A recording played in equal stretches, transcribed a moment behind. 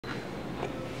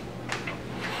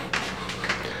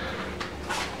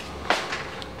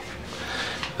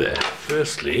there.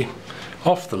 Firstly,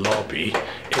 off the lobby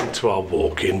into our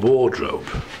walk-in wardrobe.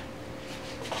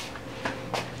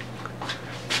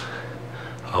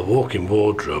 Our walk-in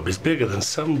wardrobe is bigger than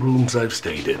some rooms I've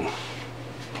stayed in.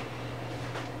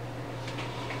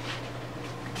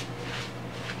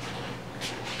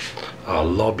 Our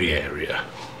lobby area.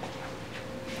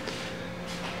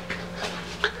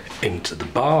 Into the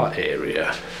bar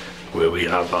area, where we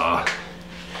have our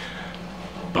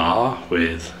bar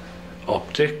with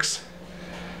optics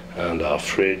and our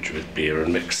fridge with beer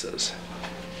and mixers.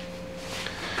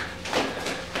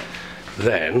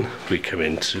 Then we come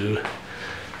into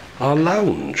our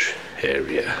lounge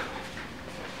area,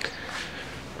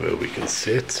 where we can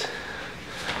sit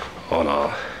on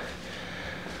our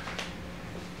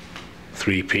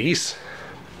three-piece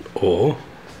or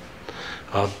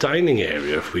our dining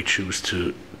area. If we choose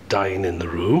to dine in the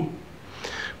room,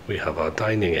 we have our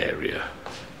dining area.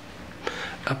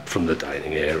 Up from the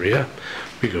dining area,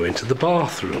 we go into the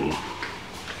bathroom,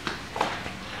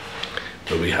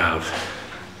 where we have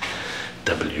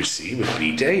WC with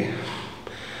bidet,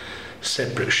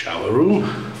 separate shower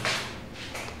room,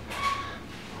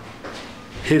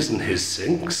 his and his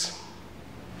sinks,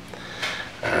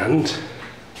 and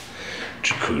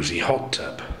jacuzzi hot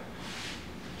tub.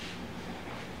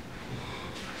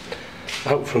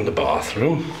 Out from the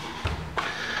bathroom,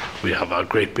 we have our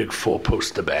great big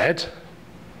 4-poster bed,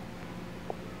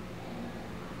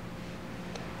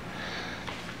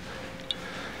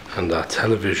 and our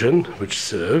television, which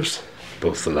serves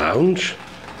both the lounge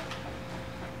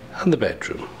and the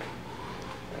bedroom.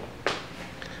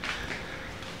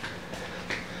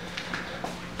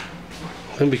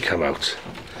 Then we come out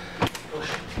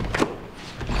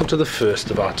onto the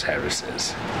first of our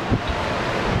terraces.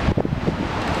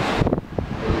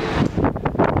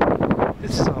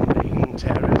 This is our main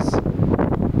terrace,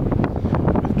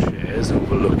 with chairs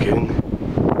overlooking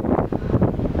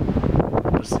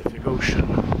the Pacific Ocean.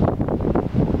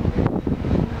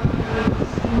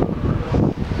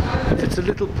 It's a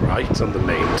little bright on the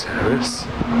main terrace.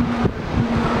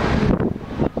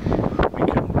 We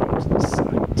come round to the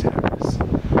side terrace,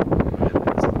 where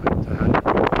there's hand-to-hand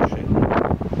washing.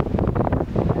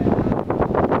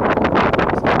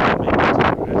 The main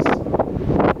terrace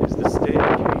is the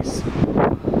staircase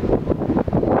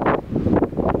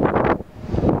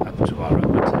up to our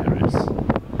upper terrace.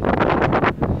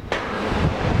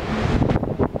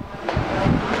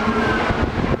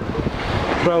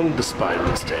 Round the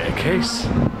spiral staircase,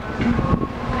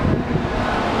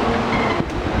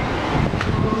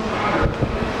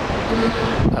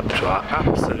 up to our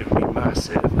absolutely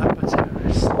massive upper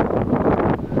terrace.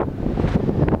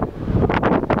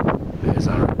 There's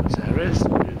our upper terrace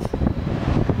with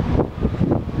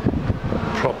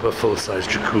proper full-size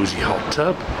jacuzzi hot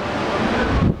tub,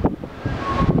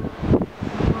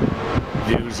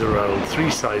 views around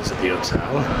 3 sides of the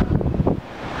hotel,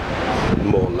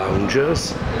 more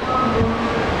loungers,